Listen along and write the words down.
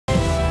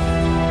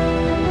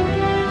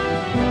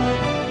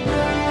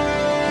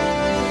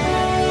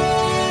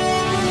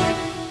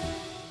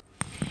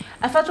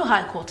federal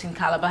high court in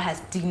Calabar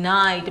has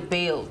denied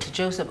bail to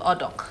Joseph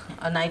Odok,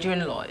 a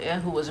Nigerian lawyer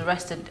who was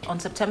arrested on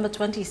September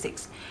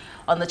 26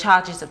 on the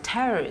charges of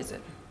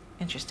terrorism.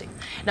 Interesting.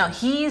 Now,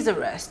 his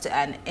arrest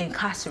and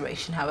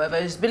incarceration, however,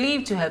 is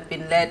believed to have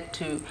been led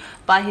to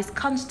by his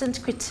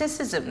constant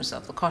criticisms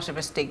of the Cross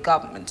River State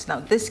government. Now,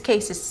 this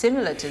case is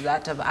similar to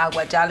that of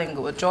Agba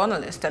Jalingo, a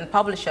journalist and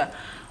publisher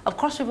of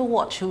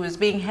CrossRiverWatch, who is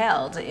being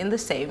held in the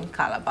same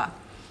Calabar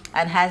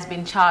and has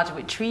been charged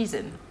with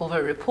treason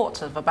over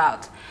reports of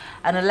about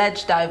an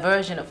alleged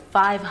diversion of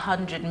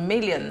 500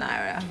 million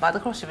naira by the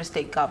Cross River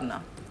State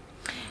governor.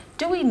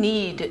 Do we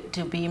need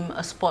to beam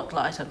a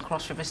spotlight on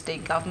Cross River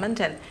State government,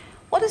 and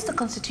what is the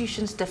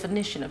Constitution's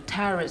definition of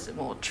terrorism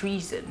or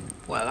treason?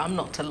 Well, I'm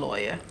not a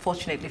lawyer.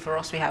 Fortunately for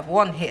us, we have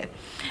one here.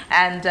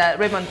 And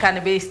Raymond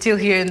Nnkanebe is still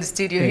here in the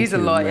studio. He's a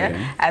lawyer.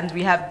 Maryann. And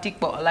we have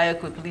Dipo,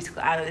 Olayoku, a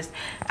political analyst.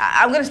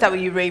 I'm going to start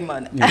with you,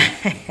 Raymond.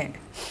 Yeah.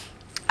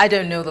 I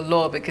don't know the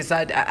law because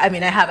I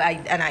mean, I have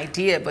an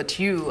idea, but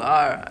you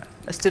are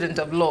a student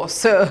of law.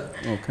 So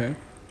okay,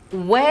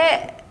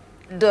 where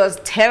does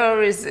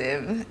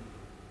terrorism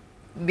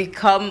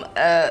become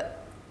an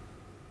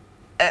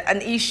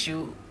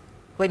issue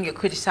when you're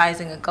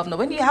criticizing a governor?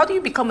 How do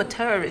you become a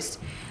terrorist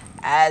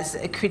as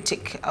a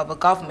critic of a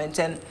government?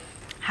 And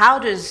how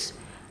does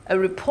a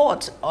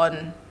report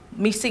on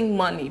missing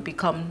money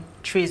become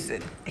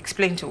treason?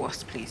 Explain to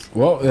us, please.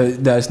 Well,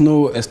 there's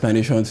no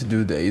explanation to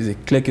do there. It's a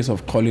clear case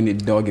of calling a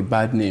dog a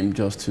bad name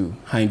just to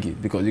hang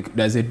it, because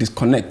there's a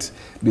disconnect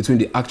between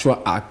the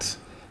actual act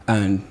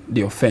and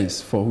the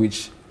offense for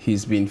which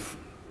he's been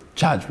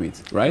charged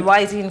with, right?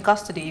 Why is he in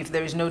custody if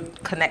there is no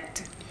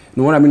connect?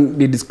 No, what I mean,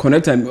 the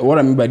disconnect. What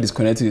I mean by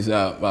disconnect is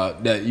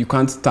that you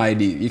can't tie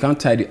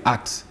the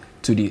act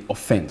to the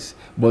offense.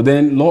 But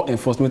then law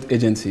enforcement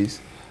agencies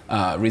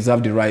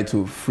reserve the right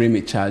to frame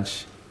a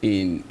charge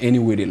in any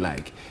way they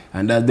like,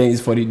 and that then is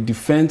for the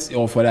defense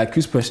or for the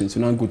accused person to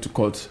not go to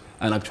court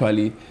and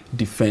actually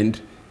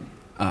defend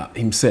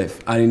himself.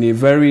 And in a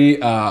very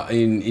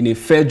in a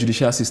fair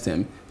judicial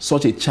system,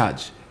 such a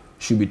charge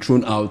should be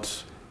thrown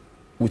out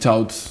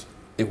without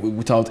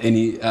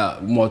any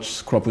much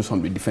scruples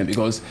from the defense,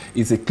 because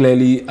it's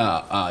clearly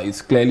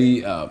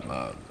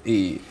a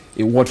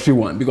watery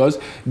one, because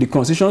the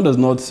Constitution does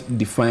not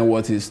define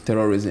what is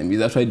terrorism.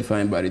 It's actually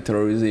defined by the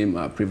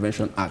Terrorism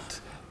Prevention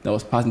Act that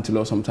was passed into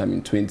law sometime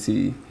in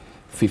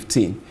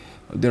 2015,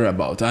 or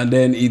thereabout. And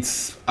then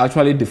it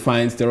actually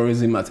defines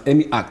terrorism as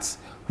any act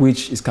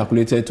which is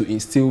calculated to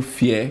instill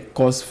fear,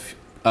 cause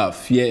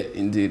fear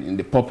in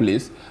the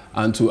populace,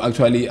 and to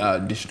actually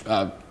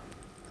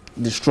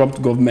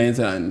disrupt governments,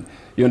 and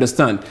you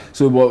understand.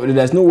 So, but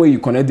there's no way you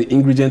connect the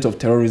ingredient of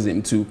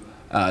terrorism to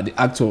the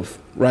act of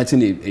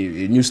writing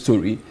a news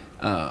story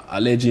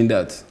alleging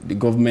that the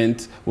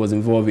government was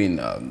involved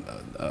in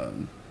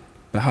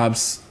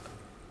perhaps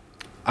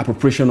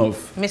misappropriation of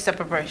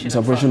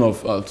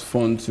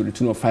funds to the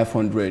tune of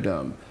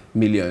 500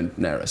 million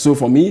naira. So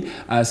for me,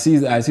 I see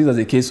it as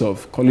a case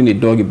of calling a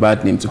dog a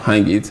bad name to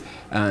hang it,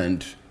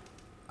 and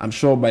I'm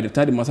sure by the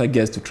time the matter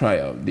gets to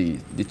trial, the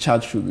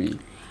charge should be.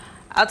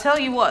 I'll tell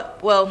you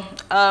what. Well,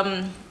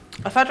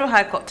 a federal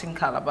high court in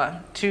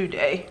Calabar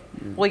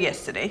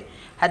yesterday,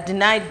 had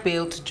denied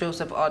bail to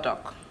Joseph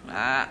Odok,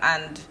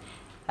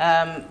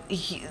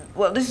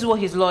 this is what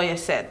his lawyer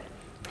said.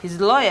 His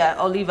lawyer,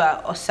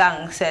 Oliver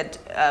Osang, said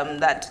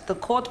that the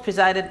court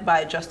presided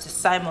by Justice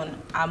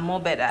Simon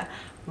Amobeda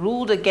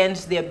ruled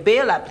against their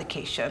bail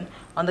application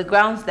on the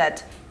grounds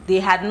that they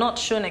had not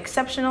shown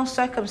exceptional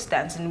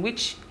circumstance in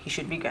which he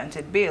should be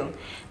granted bail.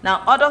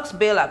 Now, Odok's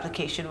bail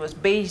application was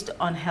based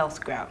on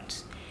health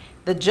grounds.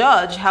 The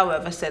judge,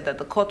 however, said that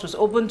the court was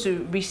open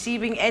to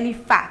receiving any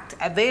fact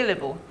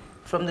available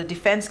from the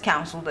defense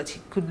counsel that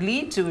could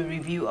lead to a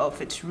review of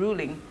its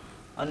ruling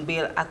on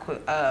bail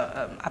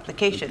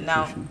application.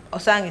 Now,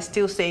 Osang is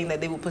still saying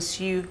that they will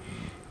pursue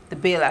the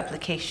bail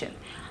application.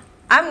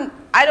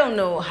 I don't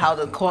know how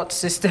the court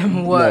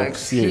system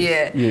works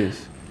here.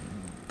 Yes.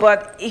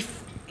 But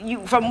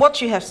from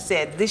what you have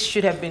said, this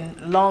should have been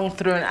long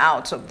thrown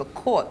out of the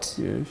court.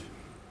 Yes.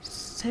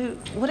 So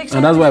what exactly?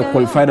 And that's why I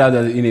qualified that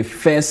in a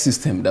fair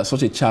system that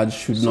such a charge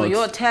should not. So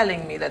you're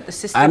telling me that the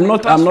system. I'm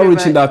not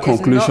reaching that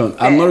conclusion.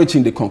 I'm not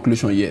reaching the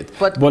conclusion yet.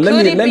 But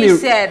could it be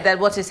said that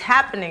what is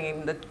happening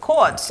in the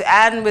courts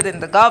and within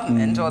the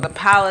government, or the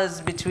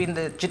powers between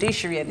the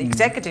judiciary and the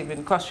executive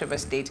in Cross River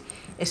State,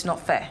 is not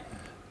fair?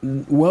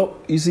 Well,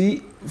 you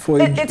see,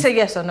 it's a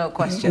yes or no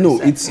question. No,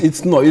 sir.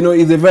 it's not. You know,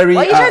 it's a very.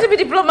 Well, you try to be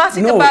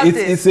diplomatic about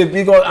this. It's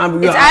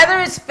either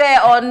it's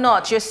fair or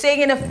not. You're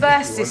saying in a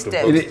fair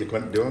system.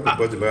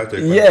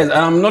 Yes, and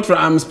I'm not.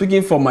 I'm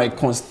speaking for my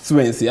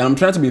constituency, and I'm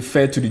trying to be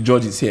fair to the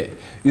judges here.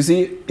 You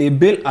see, a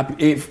bail,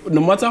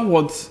 no matter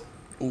what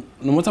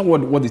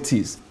it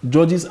is,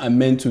 judges are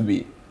meant to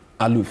be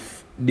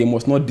aloof. They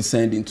must not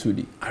descend into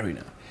the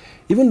arena,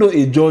 even though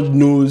a judge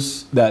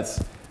knows that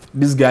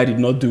this guy did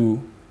not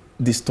do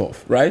this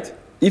stuff, right?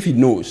 If he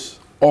knows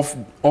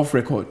off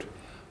record,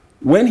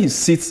 when he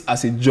sits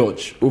as a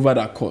judge over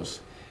that cause,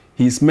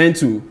 he's meant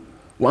to,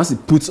 once he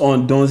puts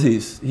on, dons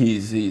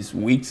his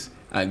wigs,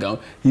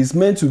 he's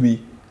meant to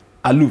be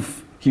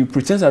aloof. He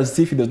pretends as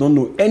if he does not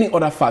know any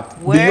other fact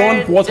Where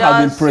beyond what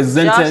has been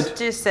presented.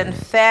 Justice and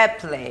fair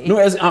play. No,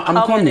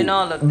 I'm coming. In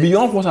all of this.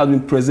 Beyond what has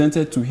been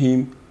presented to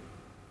him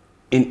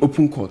in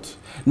open court.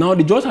 Now,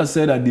 the judge has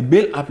said that the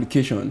bail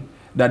application,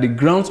 that the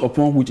grounds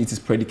upon which it is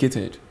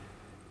predicated,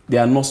 they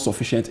are not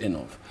sufficient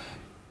enough.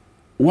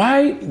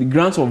 Why the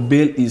grant of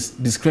bail is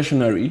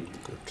discretionary,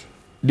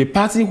 the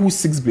party who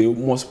seeks bail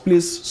must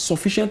place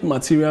sufficient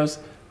materials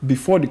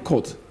before the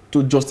court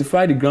to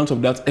justify the grant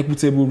of that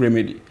equitable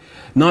remedy.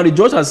 Now, the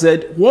judge has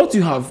said, what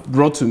you have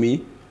brought to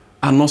me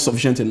are not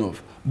sufficient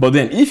enough. But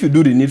then, if you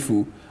do the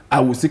needful,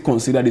 I will still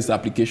consider this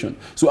application.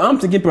 So I'm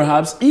thinking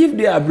perhaps if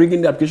they are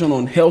bringing the application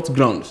on health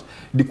grounds,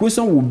 the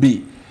question will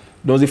be,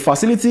 does the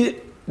facility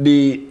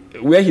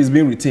where he's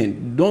being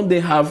retained, don't they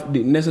have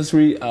the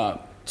necessary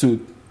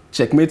to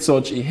checkmate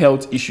such a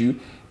health issue?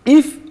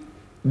 If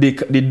they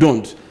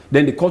don't,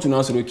 then the court will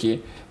now say, okay,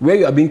 where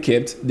you are being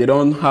kept, they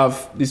don't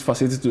have this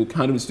facility to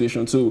handle the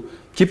situation. So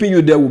keeping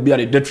you there will be at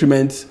a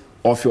detriment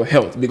of your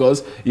health,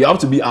 because you have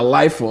to be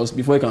alive first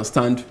before you can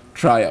stand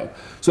trial.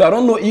 So I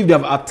don't know if they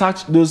have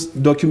attached those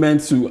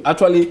documents to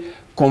actually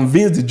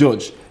convince the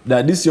judge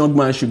that this young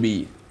man should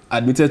be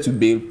admitted to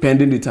bail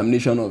pending the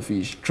termination of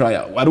his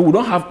trial. We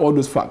don't have all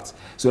those facts.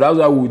 So that's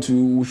why we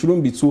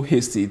shouldn't be too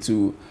hasty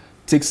to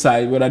take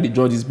side whether the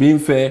judge is being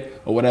fair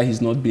or whether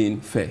he's not being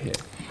fair here.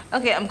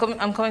 Okay, I'm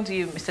coming to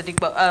you, Mr.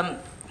 Dipo.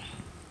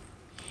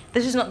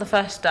 This is not the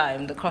first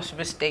time the Cross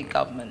River State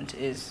government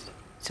is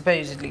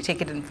supposedly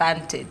taking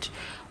advantage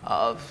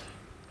of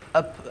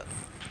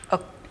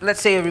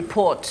let's say a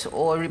report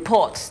or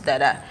reports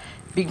that are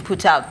being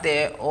put out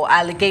there, or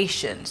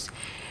allegations.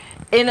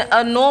 In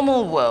a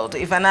normal world,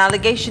 if an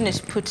allegation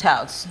is put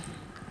out,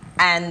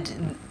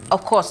 and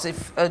of course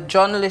if a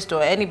journalist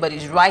or anybody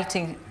is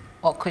writing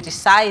or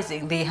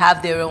criticizing, they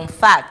have their own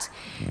facts,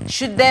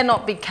 should there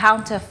not be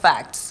counter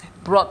facts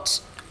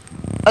brought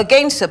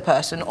against a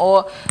person,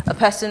 or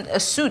a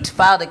suit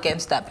filed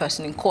against that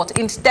person in court,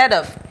 instead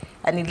of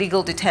an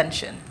illegal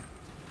detention?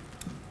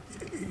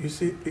 You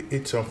see,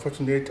 it's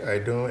unfortunate. I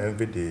don't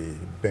envy the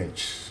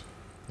bench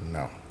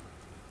now,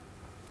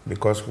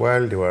 because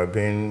while they were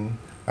being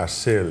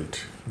assailed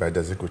by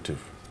the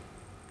executive,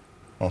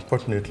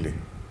 unfortunately,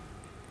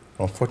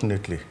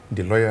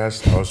 the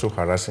lawyers are also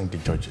harassing the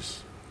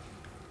judges.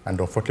 And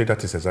unfortunately,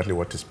 that is exactly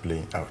what is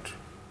playing out.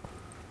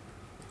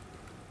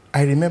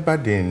 I remember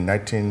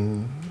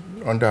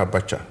under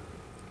Abacha,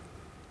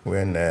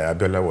 when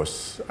Abiola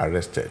was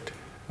arrested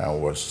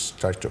and was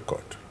charged to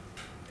court.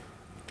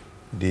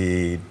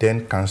 The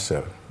then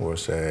counsel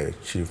was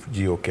Chief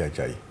G.O.K.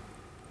 Ajayi,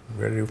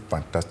 very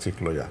fantastic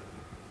lawyer,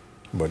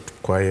 but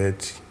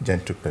quiet,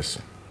 gentle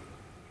person.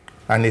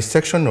 And a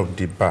section of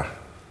the bar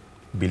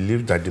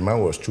believed that the man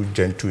was too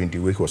gentle in the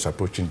way he was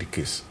approaching the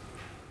case,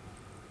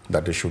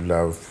 that they should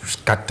have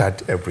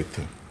scattered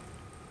everything.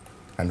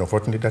 And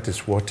unfortunately, that is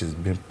what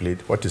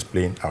is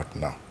playing out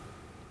now.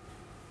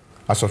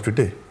 As of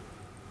today,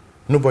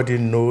 nobody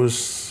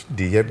knows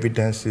the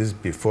evidences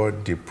before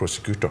the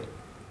prosecutor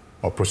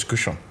or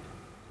prosecution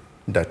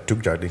that took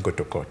Jalingo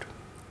to court.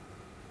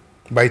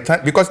 By the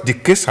time, because the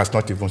case has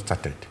not even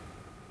started.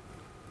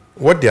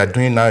 What they are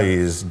doing now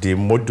is the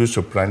modus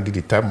operandi,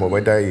 the time of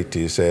whether it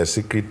is a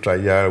secret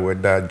trial,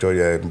 whether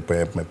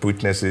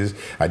witnesses'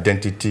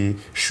 identity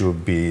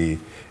should be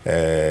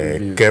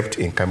kept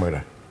in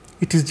camera.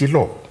 It is the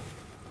law.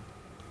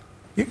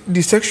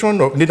 The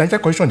section of the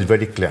Nigerian Constitution is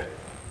very clear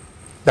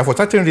that for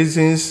certain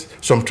reasons,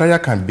 some trial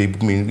can be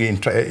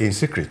in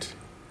secret.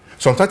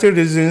 Some certain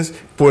reasons,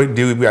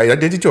 the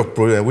identity of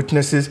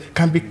witnesses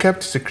can be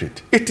kept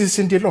secret. It is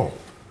in the law.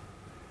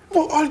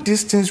 But all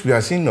these things we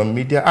are seeing on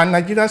media, and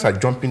Nigerians are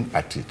jumping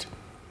at it.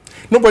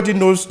 Nobody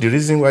knows the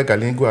reason why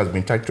Jalingo has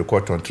been charged to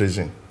court on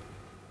treason.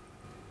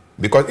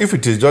 Because if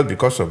it is just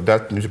because of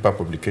that newspaper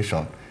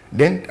publication,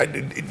 then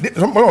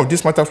one of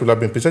these matters will have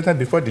been presented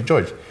before the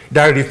judge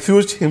that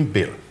refused him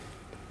bail.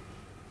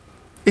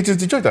 It is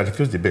the judge that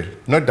refused the bail,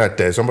 not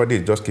that somebody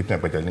is just keeping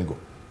Agba Jalingo.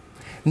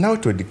 Now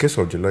to the case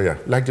of the lawyer,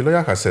 like the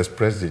lawyer has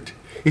expressed it,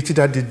 it is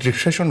at the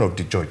discretion of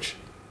the judge,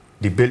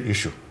 the bail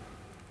issue.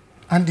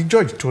 And the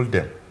judge told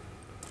them,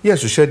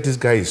 yes, you said this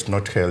guy is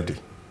not healthy,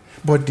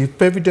 but the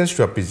evidence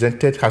you have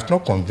presented has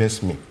not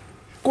convinced me.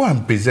 Go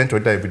and present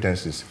other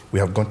evidences. We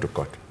have gone to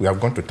court. We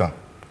have gone to town.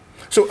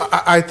 So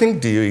I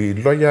think the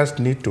lawyers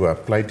need to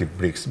apply the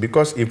brakes,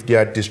 because if they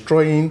are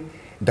destroying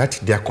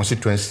their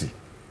constituency,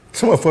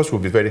 some of us will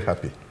be very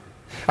happy.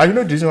 And you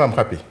know the reason why I'm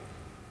happy?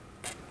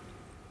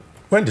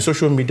 When the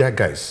social media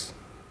guys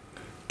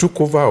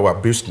took over our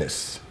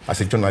business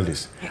as a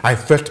journalist, I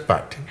felt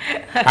bad.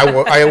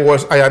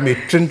 I am a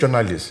trained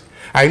journalist.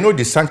 I know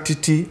the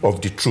sanctity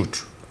of the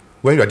truth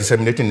when you are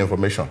disseminating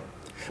information.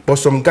 But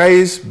some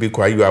guys,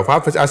 because you have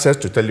access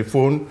to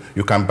telephone,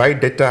 you can buy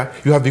data,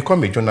 you have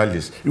become a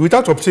journalist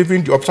without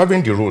observing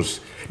the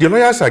rules. The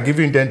lawyers are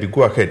giving them the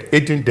go-ahead,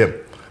 aiding them.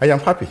 I am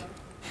happy.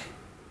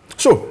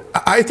 So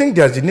I think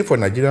there's a need for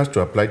Nigerians to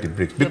apply the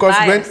brakes. Because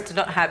when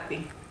not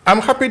happy. I'm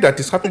happy that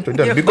it's happening to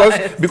them because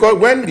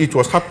when it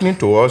was happening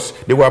to us,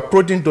 they were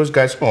prodding those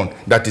guys on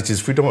that it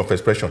is freedom of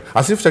expression.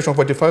 As if Section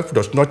 45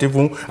 does not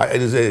even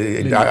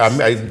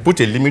I put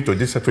a limit to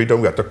this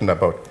freedom we are talking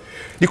about.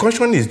 The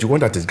Constitution is the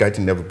one that is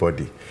guiding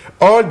everybody.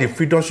 All the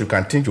freedoms you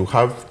can think you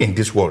have in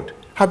this world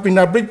have been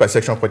abridged by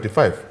Section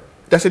 45.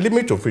 There's a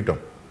limit to freedom.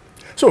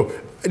 So,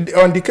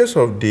 on the case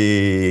of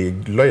the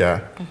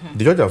lawyer,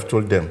 the judge have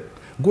told them,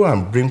 go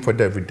and bring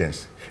further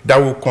evidence that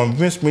will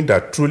convince me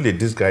that truly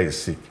this guy is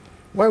sick.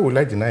 Why would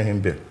I deny him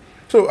bail?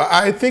 So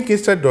I think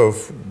instead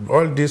of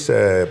all this,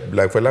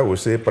 like Fela would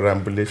say,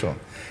 perambulation,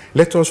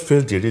 let us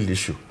face the real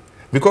issue.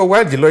 Because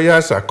while the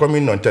lawyers are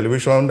coming on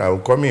television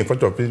and coming in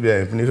front of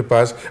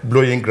principals,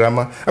 blowing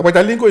grammar, Agba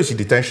Jalingo is in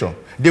detention.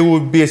 They will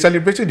be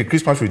celebrating the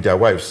Christmas with their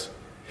wives.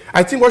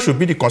 I think what should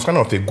be the concern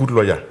of a good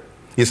lawyer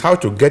is how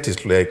to get his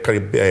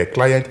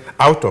client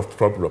out of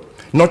problem,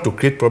 not to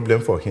create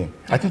problem for him.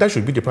 I think that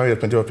should be the primary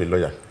responsibility of a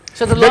lawyer.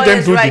 So the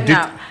lawyers right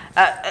now,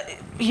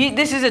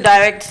 this is a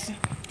direct...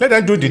 Let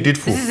them do the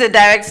deedful. This is a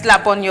direct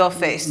slap on your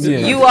face. Yeah.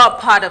 You are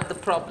part of the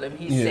problem,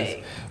 he's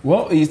saying.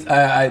 Well,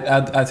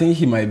 I think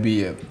he might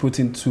be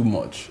putting too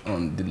much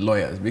on the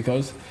lawyers,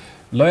 because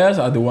lawyers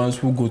are the ones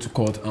who go to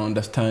court and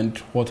understand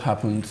what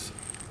happens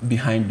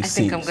behind the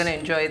scenes. I think I'm going to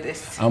enjoy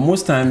this. And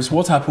most times,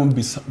 what happens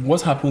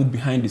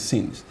behind the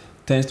scenes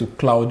tends to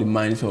cloud the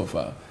minds of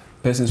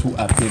persons who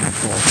appear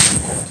before the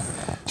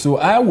court. So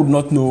I would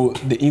not know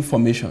the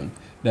information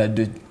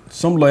that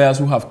some lawyers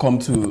who have come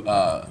to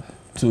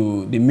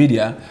the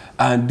media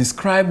and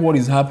describe what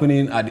is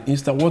happening at the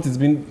instant, what has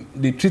been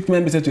the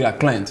treatment to their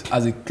client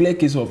as a clear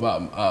case of,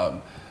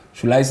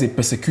 should I say,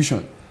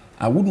 persecution.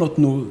 I would not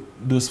know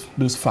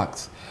those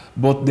facts.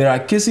 But there are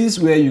cases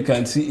where you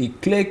can see a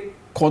clear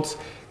court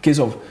case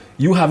of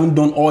you haven't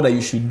done all that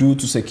you should do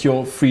to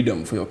secure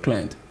freedom for your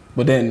client.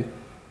 But then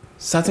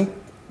certain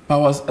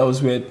powers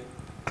elsewhere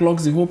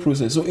clogs the whole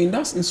process. So in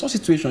such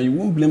situation, you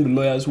won't blame the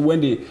lawyers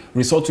when they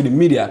resort to the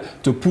media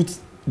to put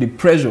the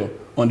pressure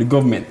on the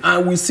government.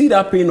 And we see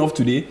that paying off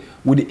today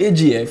with the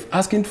AGF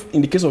asking,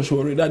 in the case of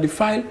Shore, that the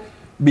file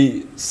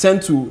be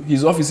sent to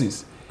his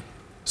offices.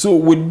 So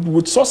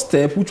with such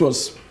step, which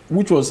was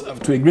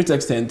to a great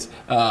extent,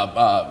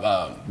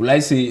 will I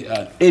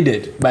say,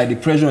 aided by the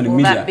pressure on the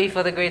media. Will that be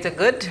for the greater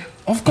good?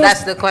 Of course.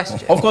 That's the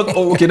question. Of course.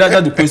 Oh, okay,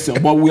 that's the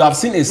question. But we have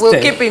seen a step.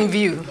 We'll keep in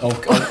view. We'll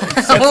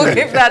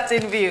keep that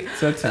in view.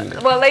 Certainly.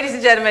 Well, ladies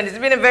and gentlemen, it's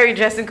been a very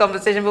interesting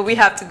conversation, but we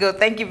have to go.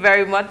 Thank you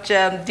very much,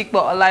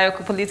 Dipo,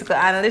 Olayoku, political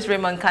analyst,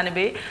 Raymond,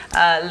 Nnkanebe,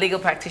 legal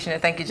practitioner.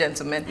 Thank you,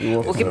 gentlemen.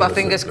 We'll keep our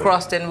fingers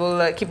crossed and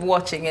we'll keep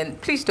watching. And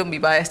please don't be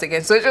biased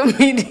against social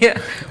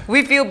media.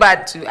 We feel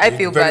bad too. I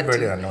feel bad too.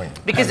 Very annoying.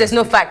 Because there's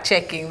no fact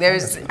checking. There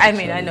is. I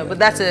mean, I know, but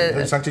that's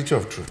a sanctity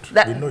of truth.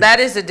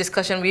 That is a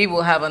discussion we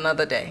will have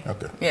another day.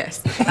 Okay. Yes.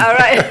 All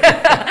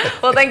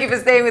right. Well, thank you for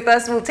staying with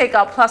us. We'll take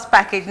our plus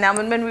package now,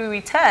 and when we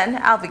return,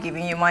 I'll be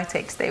giving you my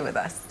take. Stay with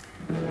us.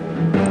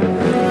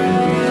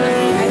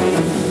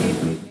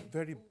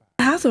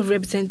 The House of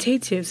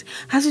Representatives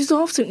has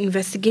resolved to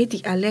investigate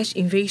the alleged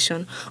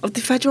invasion of the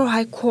Federal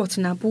High Court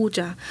in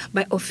Abuja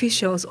by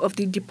officials of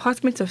the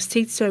Department of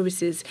State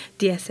Services,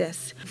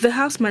 DSS. The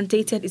House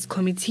mandated its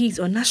committees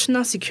on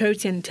national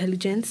security and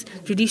intelligence,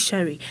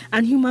 judiciary,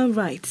 and human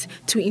rights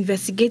to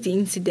investigate the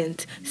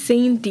incident,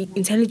 saying the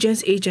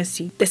intelligence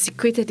agency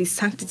desecrated the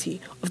sanctity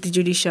of the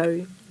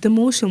judiciary. The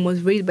motion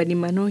was raised by the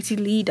minority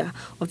leader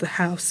of the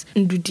House,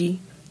 Ndudi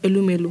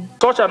Elumelu.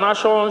 Such an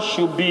action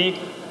should be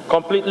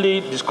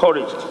completely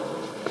discouraged.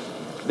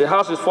 The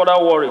House is further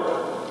worried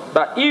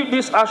that if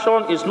this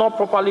action is not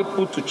properly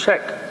put to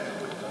check,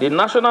 the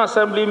National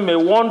Assembly may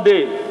one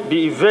day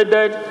be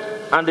invaded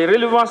and the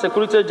relevant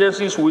security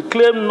agencies will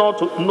claim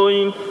not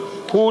knowing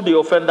who the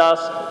offenders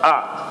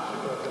are.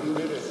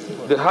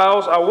 The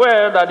House,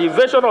 aware that the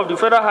invasion of the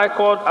Federal High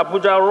Court,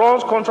 Abuja,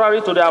 runs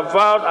contrary to the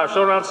avowed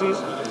assurances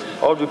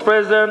of the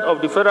President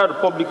of the Federal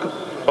Republic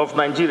of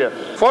Nigeria.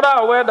 Further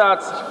aware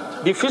that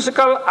the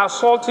physical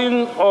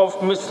assaulting of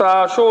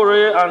Mr.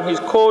 Shore and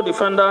his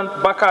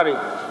co-defendant Bakari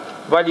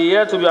by the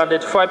yet to be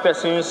identified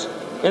persons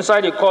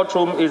inside the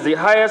courtroom is the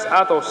highest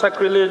act of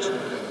sacrilege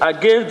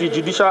against the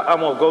judicial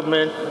arm of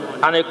government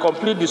and a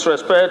complete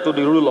disrespect to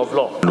the rule of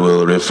law.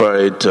 We'll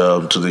refer it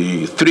to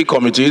the three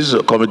committees: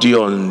 a committee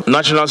on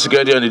national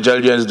security and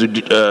intelligence,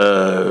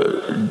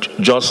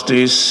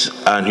 justice,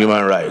 and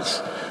human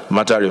rights.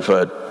 Matter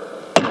referred.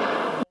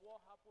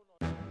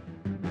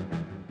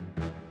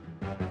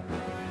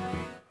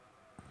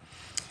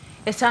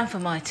 It's time for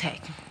my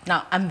take.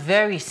 Now, I'm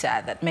very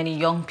sad that many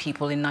young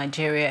people in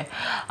Nigeria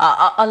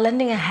are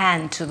lending a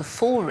hand to the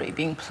foolery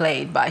being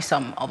played by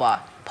some of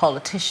our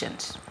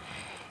politicians.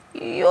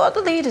 You are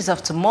the leaders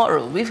of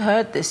tomorrow. We've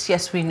heard this,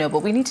 yes, we know,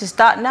 but we need to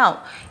start now.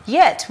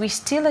 Yet, we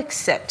still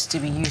accept to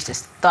be used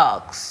as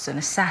thugs and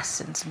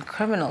assassins and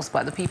criminals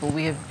by the people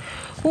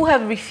who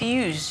have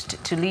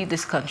refused to lead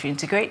this country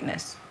into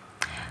greatness.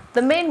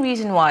 The main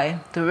reason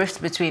why the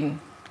rift between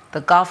the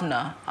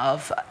governor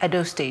of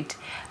Edo State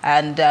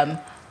and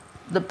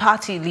the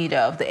party leader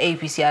of the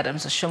APC,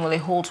 Adams Oshomole,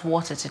 holds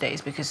water today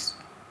is because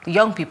The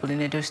young people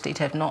in Edo State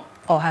have not,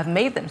 or have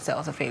made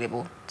themselves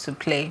available to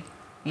play,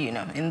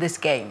 in this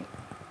game.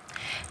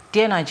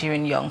 Dear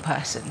Nigerian young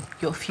person,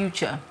 your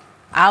future,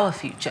 our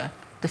future,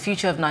 the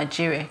future of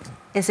Nigeria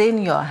is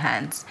in your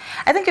hands.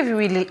 I think if you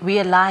really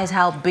realize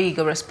how big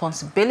a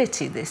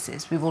responsibility this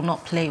is, we will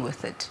not play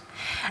with it.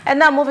 And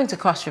now moving to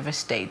Cross River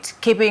State,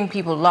 keeping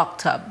people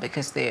locked up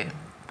because they're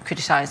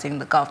criticizing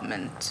the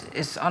government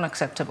is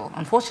unacceptable.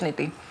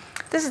 Unfortunately,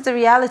 this is the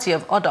reality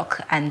of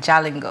Odok and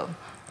Jalingo,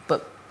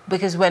 but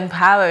because when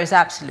power is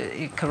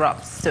absolutely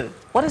corrupt. So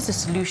what is the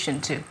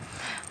solution to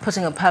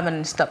putting a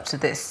permanent stop to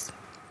this?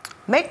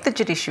 Make the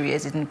judiciary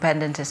as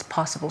independent as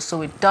possible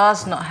so it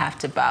does not have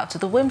to bow to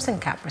the whims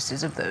and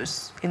caprices of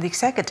those in the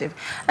executive.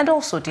 And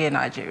also, dear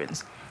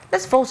Nigerians,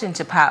 let's vote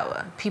into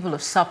power, people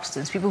of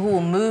substance, people who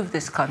will move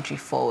this country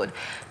forward.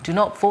 Do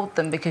not vote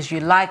them because you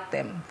like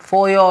them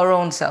for your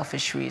own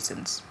selfish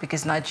reasons,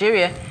 because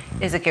Nigeria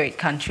is a great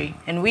country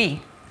and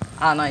we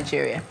are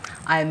Nigeria.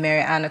 I am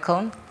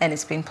Maryann, and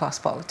it's been Plus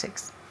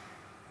Politics.